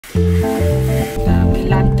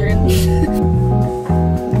May lantern.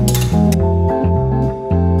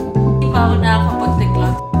 Hindi pa ako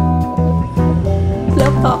nakakapag-declutter.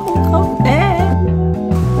 Wala pa akong kape.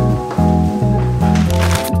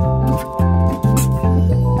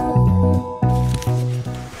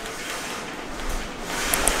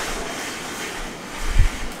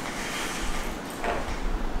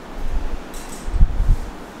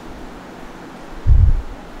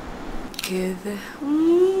 Good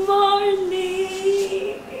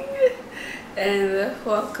morning! And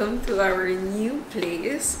welcome to our new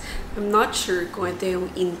place. I'm not sure kung ito yung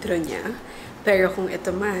intro niya, pero kung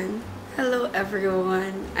ito man, hello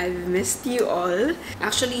everyone! I've missed you all.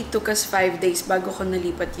 Actually, it took us 5 days bago ko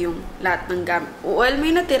nalipat yung lahat ng gamit. Well,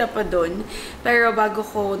 may natira pa dun, pero bago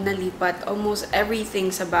ko nalipat almost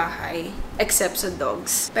everything sa bahay, except sa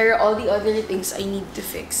dogs. Pero all the other things I need to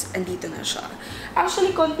fix, andito na siya.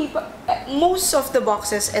 Actually, konti pa, most of the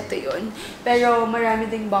boxes, ito yun. Pero marami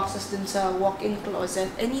ding boxes dun sa walk-in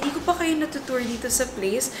closet. And hindi ko pa kayo natutour dito sa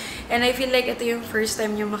place. And I feel like ito yung first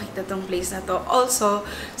time nyo makita tong place na to. Also,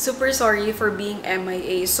 super sorry for being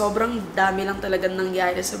MIA. Sobrang dami lang talaga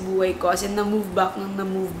nangyari sa buhay ko. As in, na-move back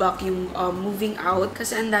yung moving out.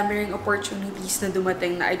 Kasi ang dami ring opportunities na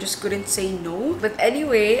dumating na I just couldn't say no. But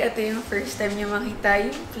anyway, ito yung first time nyo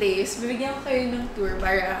makita yung place. Bibigyan ko kayo ng tour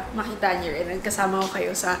para makita nyo rin. And kasama ko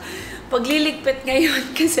kayo sa pagliligpit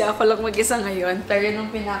ngayon kasi ako lang mag-isa ngayon. Pero nung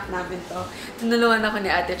pinak namin to, tinulungan ako ni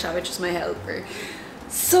Ate Cha, which is my helper.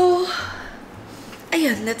 So,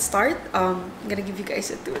 ayun, let's start. I'm gonna give you guys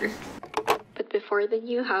a tour. But before the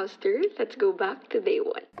new house tour, let's go back to day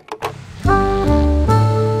 1.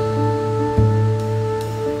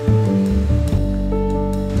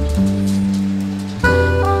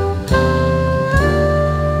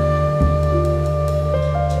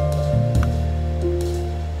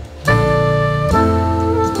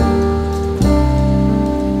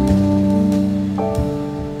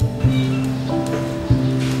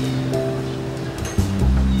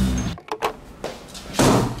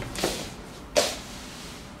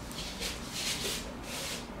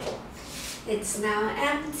 It's now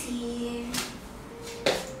empty.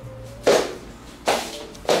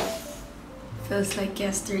 Feels like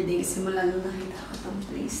yesterday, simula nung nakita ko tong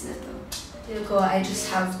place na to. Feel ko, I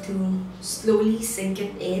just have to slowly sink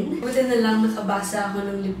it in. Buti na lang nakabasa ako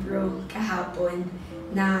ng libro kahapon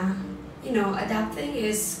na, you know, adapting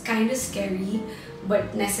is kind of scary,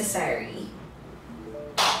 but necessary.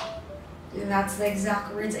 And that's the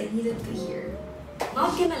exact words I needed to hear.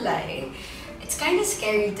 Not gonna lie, it's kind of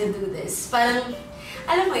scary to do this. Parang,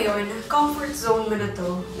 alam mo yun, comfort zone mo na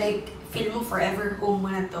to. Like, feel mo forever home mo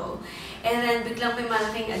na to. And then, biglang may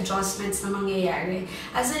malaking adjustments na mangyayari.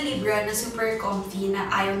 As a Libra na super comfy, na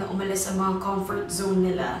ayaw na umalis sa mga comfort zone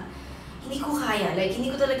nila, hindi ko kaya. Like,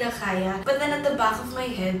 hindi ko talaga kaya. But then at the back of my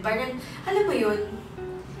head, parang, alam mo yun,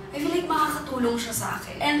 I feel like makakatulong siya sa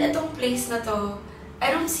akin. And itong place na to,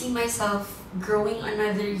 I don't see myself growing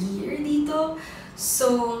another year dito.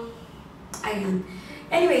 So, ayun.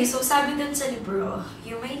 Anyway, so sabi dun sa libro,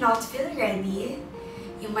 you may not feel ready,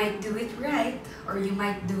 you might do it right, or you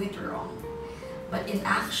might do it wrong. But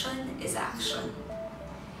inaction is action.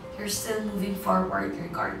 You're still moving forward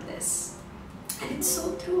regardless. And it's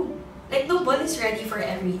so true. Like, nobody's ready for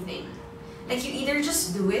everything. Like, you either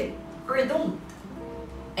just do it, or don't.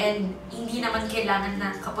 And hindi naman kailangan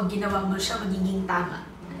na kapag ginawa mo siya, magiging tama.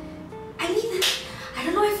 I mean, I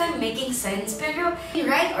don't know if I'm making sense, pero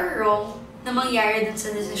right or wrong na mangyari dun sa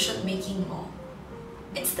decision-making mo,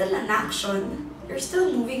 it's still an action. You're still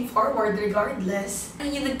moving forward regardless. And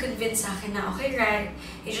yung nag-convince sa akin na, okay, right,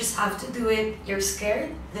 you just have to do it. You're scared?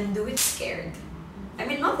 Then do it scared. I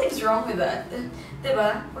mean, nothing's wrong with that.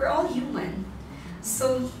 Diba? We're all human.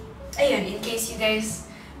 So, ayun, in case you guys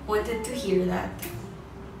wanted to hear that,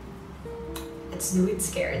 let's do it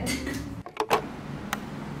scared.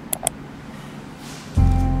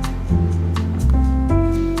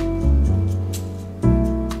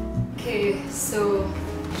 So,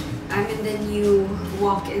 I'm in the new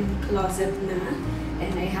walk-in closet na,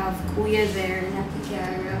 and I have Kuya there, and Ate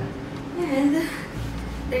Kiara, and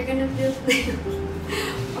they're gonna build the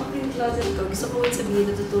walk-in closet ko. Gusto ko sabihin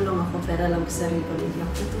na tutulong ako, pero alam ko sa sarili ko hindi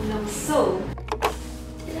ako tutulong. So,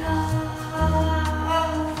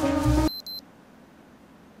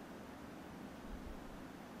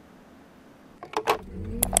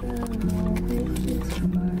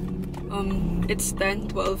 it's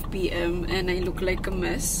 10:12 PM and I look like a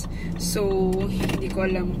mess. So, hindi ko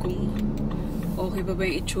alam kung okay pa ba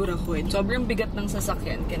yung itsura ko. And sobrang bigat ng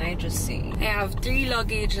sasakyan, can I just say. I have 3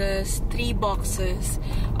 luggages, 3 boxes,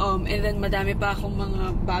 and then madami pa akong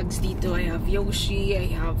mga bags dito. I have Yoshi, I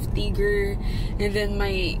have Tiger, and then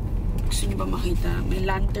my, gusto niyo ba makita? May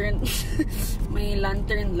lantern. May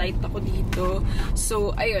lantern light ako dito.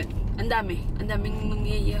 So, ayun. Ang daming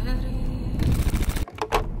mangyayari.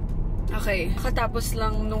 Okay, katapos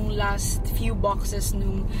lang nung last few boxes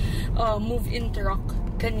nung move-in truck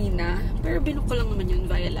kanina. Pero binuk ko lang naman yun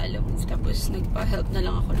via Lala Move. Tapos nagpa-help na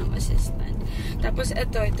lang ako ng assistant. Tapos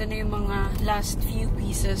ito na yung mga last few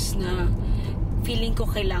pieces na feeling ko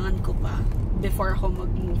kailangan ko pa before ako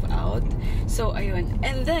mag-move out. So, ayun.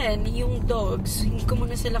 And then, yung dogs, hindi ko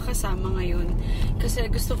muna sila kasama ngayon. Kasi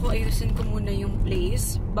gusto ko ayusin ko muna yung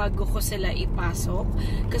place bago ko sila ipasok.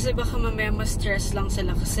 Kasi baka mamaya ma-stress lang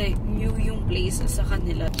sila kasi new yung place sa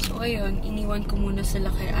kanila. So, ayun. Iniwan ko muna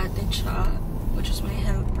sila kay Ate Cha, which is my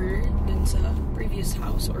helper dun sa previous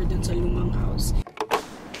house or dun sa lumang house.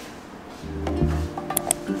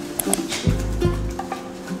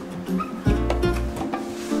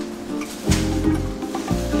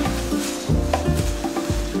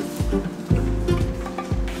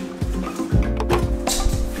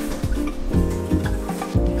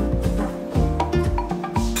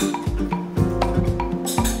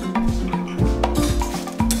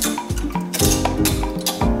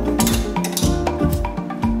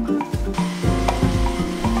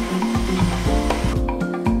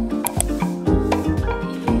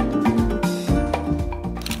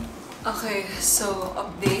 So,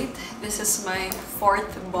 update. This is my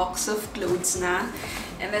 4th box of clothes na.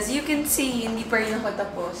 And as you can see, hindi pa rin ako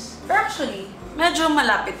tapos. Pero actually, medyo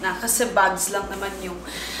malapit na kasi bags lang naman yung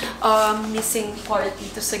missing part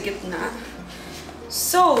dito sa gitna.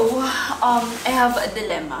 So, I have a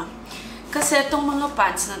dilemma. Kasi itong mga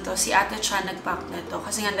pants na to, si Ate Cha nag-pack na to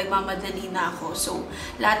kasi nga nagmamadali na ako. So,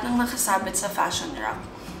 lahat ng nakasabit sa fashion rack,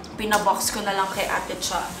 pinabox ko na lang kay Ate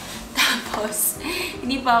Cha. Tapos,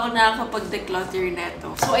 hindi pa ako nakakapag-declutter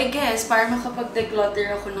neto. So, I guess, para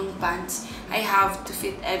makapag-declutter ako ng pants, I have to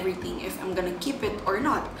fit everything if I'm gonna keep it or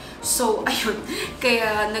not. So, ayun.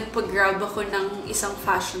 Kaya, nagpag-grab ako ng isang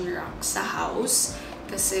fashion rack sa house.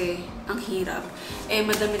 Kasi, ang hirap. Eh,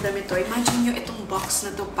 madami-dami to. Imagine nyo itong box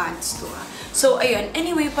na to, pants to. So, ayun.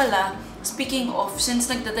 Anyway pala, speaking of,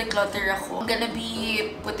 since nagda-declutter ako, I'm gonna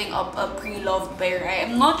be putting up a pre-loved pair.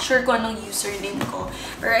 I'm not sure kung anong username ko.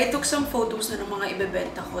 Pero I took some photos na ng mga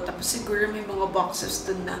ibebenta ko. Tapos siguro may mga boxes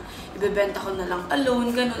dun na ibebenta ko na lang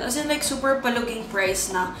alone, ganun. As in like super paluging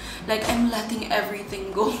price na. Like I'm letting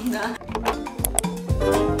everything go na.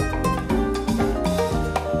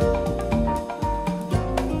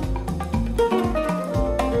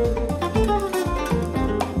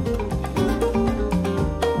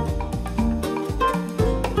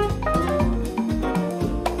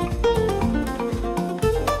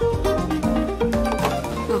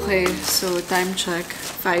 Okay, so time check,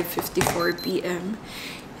 5:54 PM.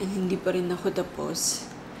 And hindi pa rin ako tapos.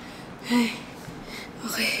 Ay,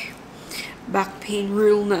 okay. Back pain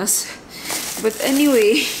realness. But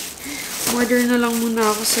anyway, order na lang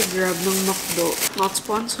muna ako sa Grab ng McDo. Not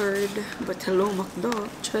sponsored, but hello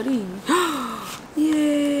McDo. Charing.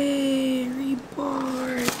 Yay!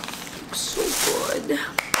 Report. Looks so good.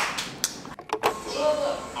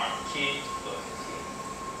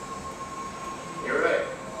 You're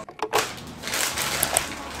right.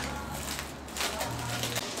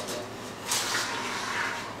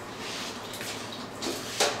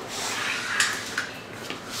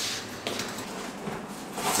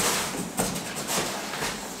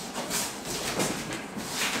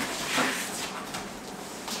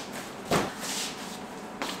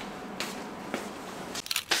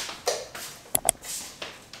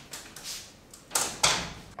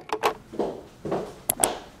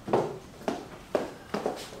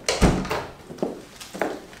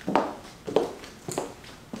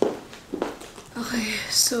 Okay,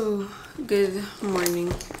 so good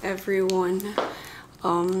morning everyone.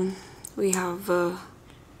 We have a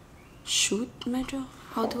shoot medyo.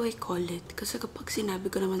 How do I call it? Kasi kapag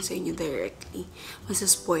sinabi ko naman sa inyo directly,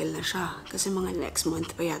 masaspoil na siya. Kasi mga next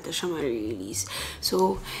month pa yata siya ma-release.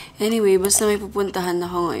 So, anyway, basta may pupuntahan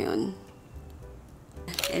ako ngayon.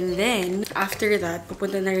 And then, after that,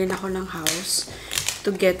 pupunta na rin ako ng house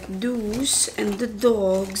to get Deuce and the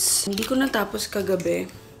dogs. Hindi ko natapos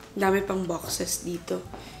kagabi. Dami pang boxes dito.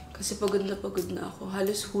 Kasi pagod na ako.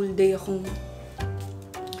 Halos whole day ako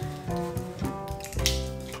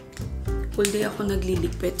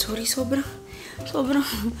nagliligpit. Sorry, sobrang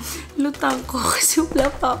lutang ko kasi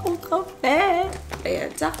wala pa akong kape.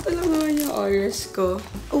 Ayan, sakto lang naman yung oras ko.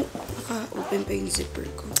 Oh, naka-open pa yung zipper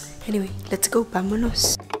ko. Anyway, let's go.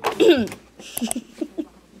 Vamonos.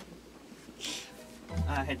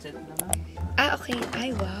 Headset naman. Okay.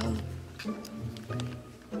 Ay, wow.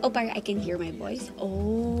 Oh, para I can hear my voice?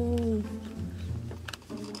 Oh.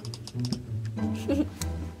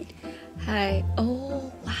 Hi.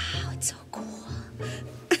 Oh, wow. It's so cool.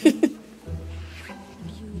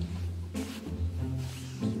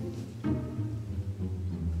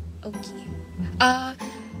 Okay.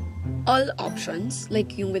 All options,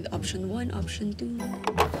 like yung with option 1, option 2.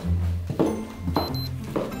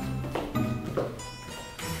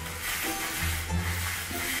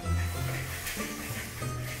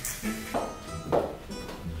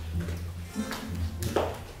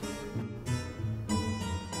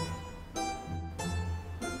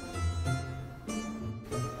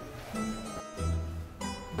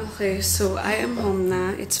 Okay, so I am home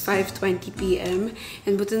na. It's 5:20 p.m.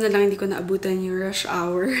 And buti na lang hindi ko naabutan yung rush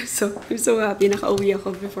hour. So, I'm so happy nakauwi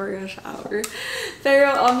ako before rush hour.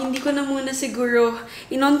 Pero, hindi ko na muna siguro,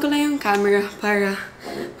 in-on ko lang yung camera para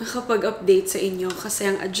makapag-update sa inyo.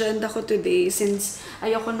 Kasi ang agenda ko today, since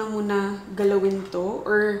ayoko na muna galawin to,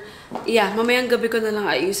 or, yeah, mamayang gabi ko na lang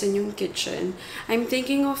ayusin yung kitchen. I'm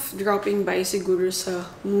thinking of dropping by siguro sa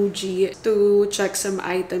Muji to check some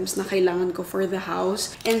items na kailangan ko for the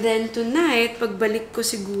house. And then tonight, pagbalik ko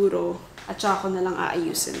siguro, at saka ko na lang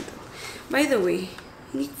aayusin to. By the way,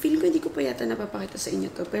 feeling ko hindi ko pa yata napapakita sa inyo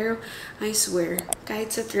to, pero I swear, kahit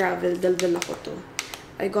sa travel, daldal ako to.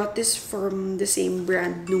 I got this from the same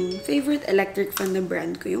brand nung favorite electric fan na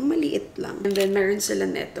brand ko, yung maliit lang. And then, meron sila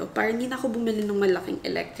neto. Para hindi na ako bumili ng malaking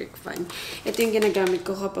electric fan. Ito yung ginagamit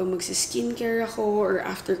ko kapag magsi-skincare ako or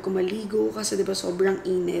after ko maligo kasi diba sobrang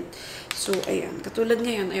init. So, ayan. Katulad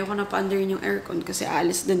ngayon, ayoko na pa-underin yung aircon kasi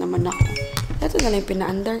alis din naman ako. Ito na lang yung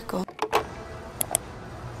pina-under ko.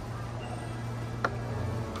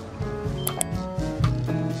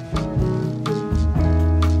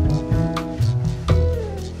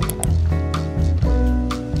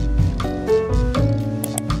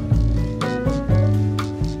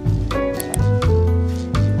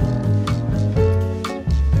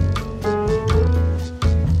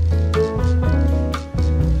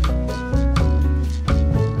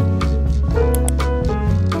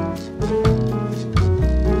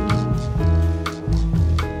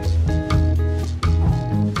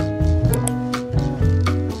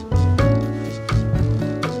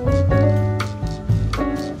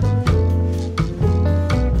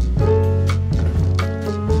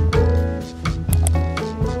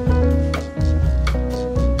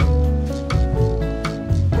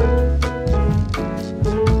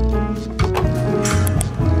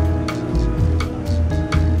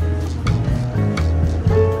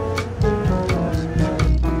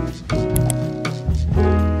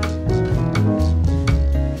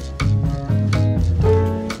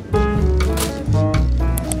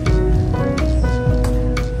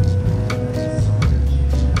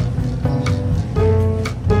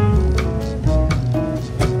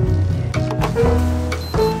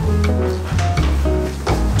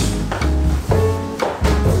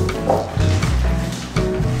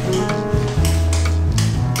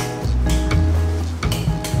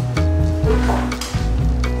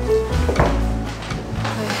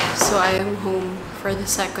 So, I am home for the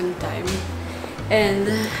second time. And,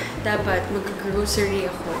 dapat mag-grocery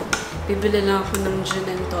ako. Bibili lang ako ng gin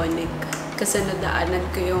and tonic. Kasi nadaanan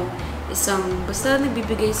ko yung isang, basta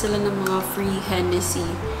nagbibigay sila ng mga free Hennessy.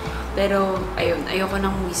 Pero, ayun, ayoko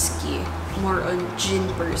ng whiskey. More on gin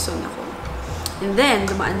person ako. And then,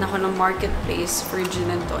 dumaan ako ng marketplace for gin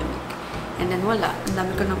and tonic. And then, wala. Ang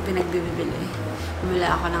dami ko nang pinagbibili. Bumili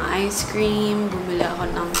ako ng ice cream. Bumili ako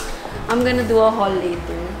ng... I'm gonna do a haul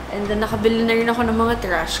later. And then, nakabili na rin ako ng mga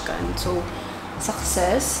trash can. So,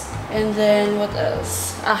 success. And then, what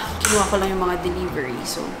else? Kinuha ko lang yung mga delivery.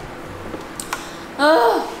 So,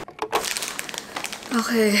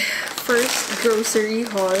 okay. First grocery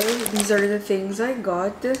haul. These are the things I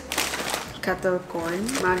got. Kettle corn,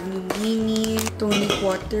 Magnum Mini, tonic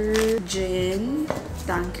water, gin,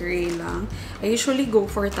 Tanqueray lang. I usually go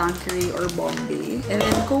for Tanqueray or Bombay. And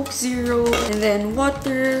then Coke Zero. And then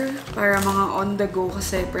water para mga on the go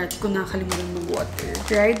kasi parati ko nakalimutan mag-water.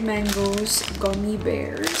 Dried mangoes, gummy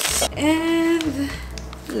bears, and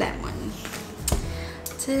lemon.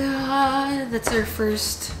 Ta-da! That's our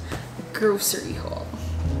first grocery haul.